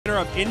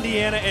Of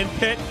Indiana and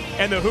Pitt,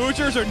 and the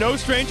Hoosiers are no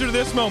stranger to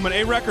this moment.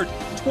 A record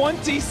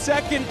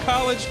 22nd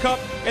College Cup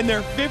in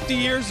their 50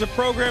 years of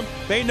program.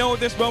 They know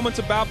what this moment's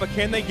about, but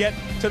can they get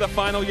to the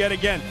final yet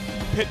again?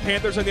 Pitt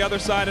Panthers on the other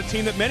side, a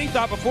team that many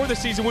thought before the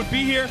season would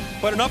be here,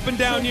 but an up and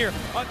down year.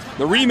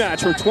 The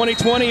rematch from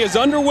 2020 is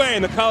underway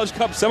in the College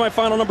Cup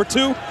semifinal number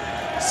 2.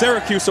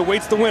 Syracuse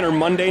awaits the winner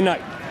Monday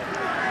night.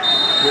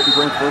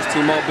 Wittenbrink, first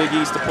team all Big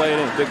East to play it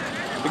in. Big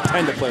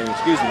Ten to play in,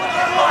 excuse me.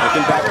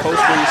 Looking back post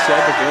where you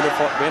said,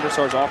 but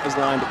Vandersar's off his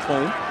line to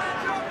claim.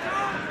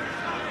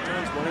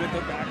 Jones running at the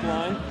back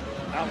line.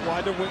 Out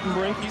wide to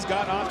Wittenbrink. He's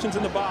got options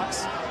in the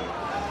box.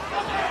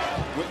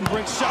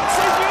 Wittenbrink shot,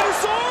 saves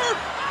Vandersar!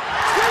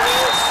 Still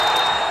loose!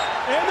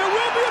 And there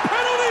will be a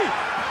penalty!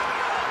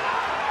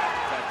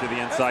 Back to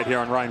the inside here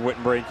on Ryan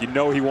Wittenbrink. You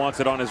know he wants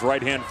it on his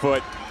right-hand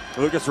foot.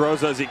 Lucas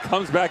Rosa, as he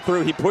comes back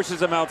through, he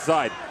pushes him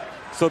outside.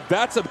 So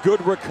that's a good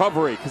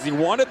recovery because he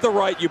wanted the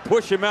right, you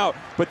push him out,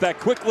 but that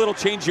quick little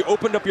change, you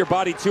opened up your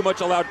body too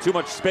much, allowed too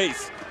much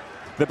space.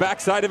 The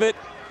backside of it,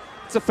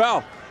 it's a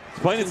foul. It's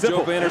plain and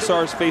simple. Joe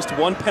Vandersar's faced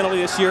one penalty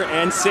this year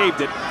and saved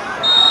it.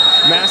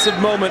 Massive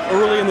moment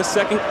early in the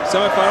second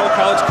semifinal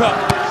College Cup.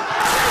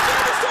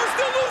 Vandersar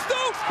still loose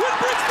though.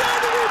 Wittenbrink's down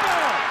the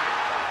rebound.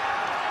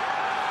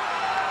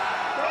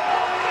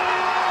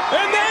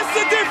 And that's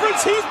the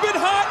difference. He's been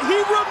hot.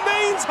 He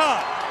remains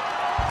hot.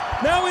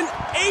 Now in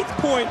 8th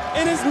point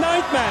in his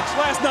 9th match,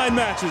 last 9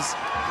 matches,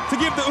 to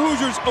give the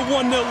Hoosiers a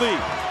 1-0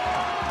 lead.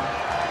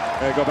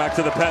 They go back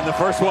to the pen. The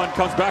first one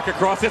comes back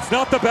across. It's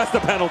not the best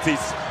of penalties.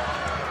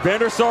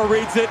 Vandersar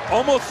reads it,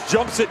 almost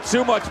jumps it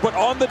too much, but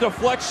on the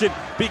deflection,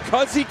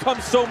 because he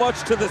comes so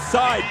much to the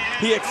side,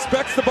 he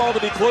expects the ball to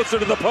be closer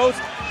to the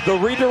post. The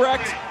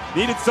redirect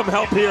needed some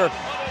help here.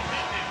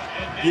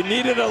 You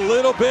needed a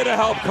little bit of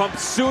help. Come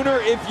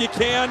sooner if you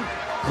can.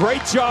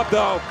 Great job,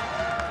 though,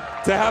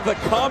 to have the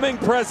calming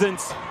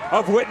presence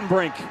of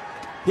Wittenbrink.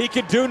 He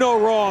could do no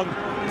wrong.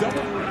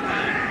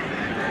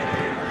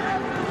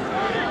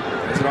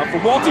 It's it off for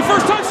Walty,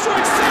 first time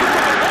strike, saved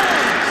by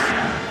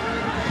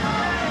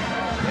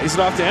Holmes. Lays it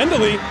off to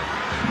Endley.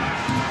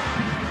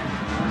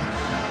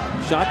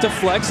 Shot to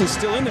Flex and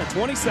still in there,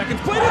 20 seconds.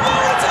 Played it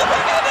low into the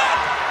back of the net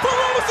for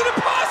almost an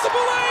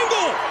impossible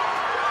angle.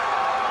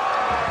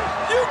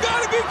 You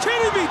gotta be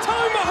kidding me.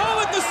 Tommy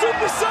Mahalik, the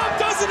super sub,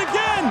 does it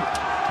again.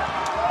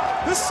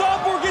 The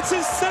sophomore gets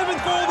his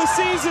 7th goal of the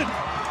season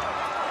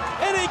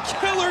and a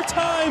killer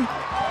time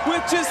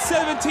with just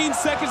 17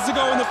 seconds to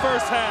go in the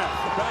first half.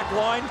 The back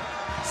line,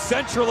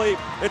 centrally,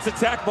 it's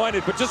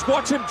attack-minded, but just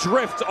watch him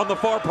drift on the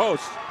far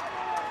post.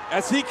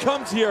 As he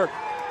comes here,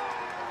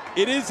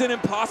 it is an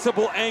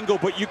impossible angle,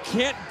 but you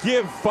can't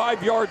give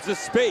 5 yards of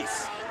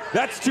space.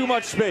 That's too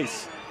much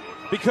space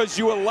because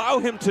you allow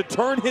him to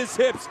turn his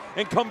hips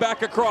and come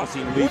back across.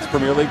 Leeds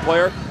Premier League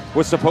player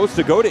was supposed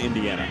to go to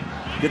Indiana.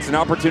 Gets an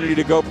opportunity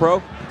to go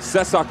pro.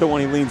 Sesak the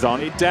one he leans on.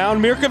 Down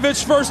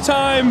Mirkovic first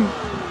time.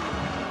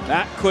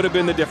 That could have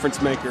been the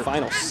difference maker.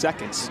 Final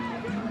seconds.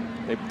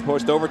 They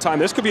pushed overtime.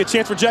 This could be a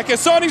chance for Jack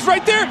Hassan. He's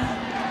right there.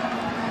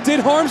 Did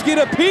Harms get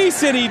a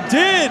piece? And he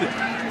did.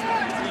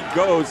 He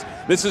goes.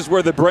 This is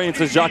where the brilliance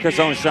of Jacques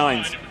Hassan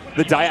shines.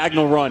 The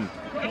diagonal run.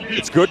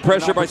 It's good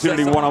pressure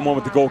opportunity one-on-one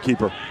with the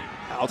goalkeeper.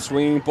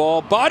 Outswinging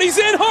ball. Bodies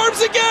in.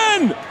 Harms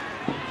again.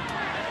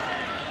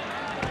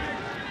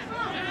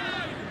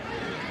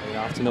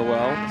 Off to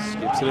Noel,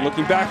 skips it and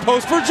looking back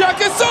post for Jack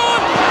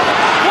Hassan!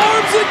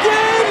 Harms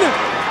again!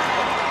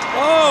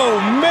 Oh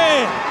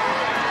man!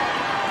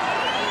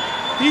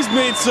 He's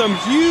made some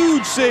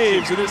huge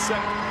saves in this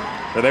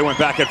second. They went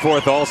back and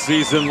forth all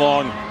season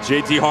long.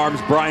 JT Harms,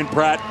 Brian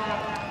Pratt,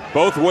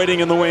 both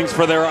waiting in the wings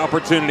for their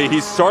opportunity. He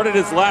started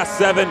his last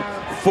 7,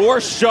 4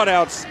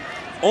 shutouts,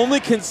 only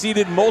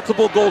conceded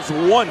multiple goals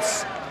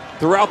once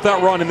throughout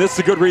that run, and this is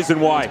a good reason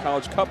why.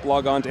 College Cup,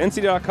 log on to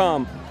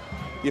NCAA.com.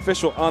 The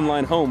official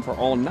online home for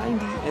all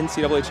 90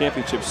 NCAA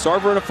championships.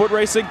 Sarver in a foot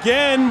race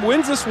again,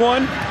 wins this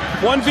one.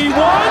 1v1,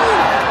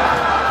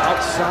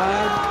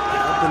 outside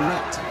of the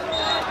net.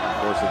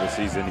 Course of the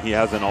season, he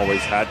hasn't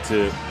always had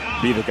to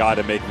be the guy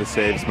to make the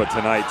saves, but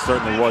tonight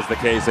certainly was the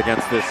case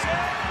against this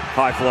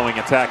high-flowing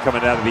attack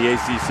coming out of the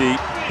ACC.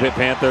 Pitt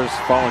Panthers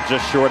falling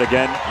just short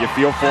again. You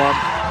feel for him.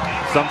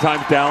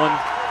 Sometimes, Dallin,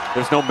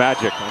 there's no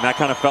magic, and that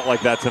kind of felt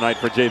like that tonight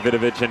for Jay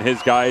Vidovich and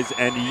his guys,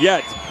 and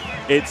yet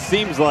it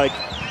seems like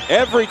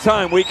every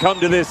time we come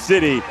to this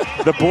city,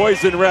 the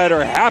boys in red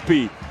are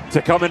happy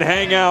to come and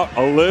hang out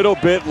a little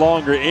bit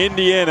longer.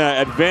 Indiana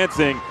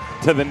advancing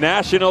to the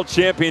national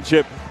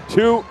championship.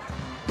 2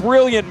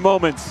 brilliant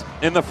moments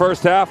in the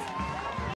first half.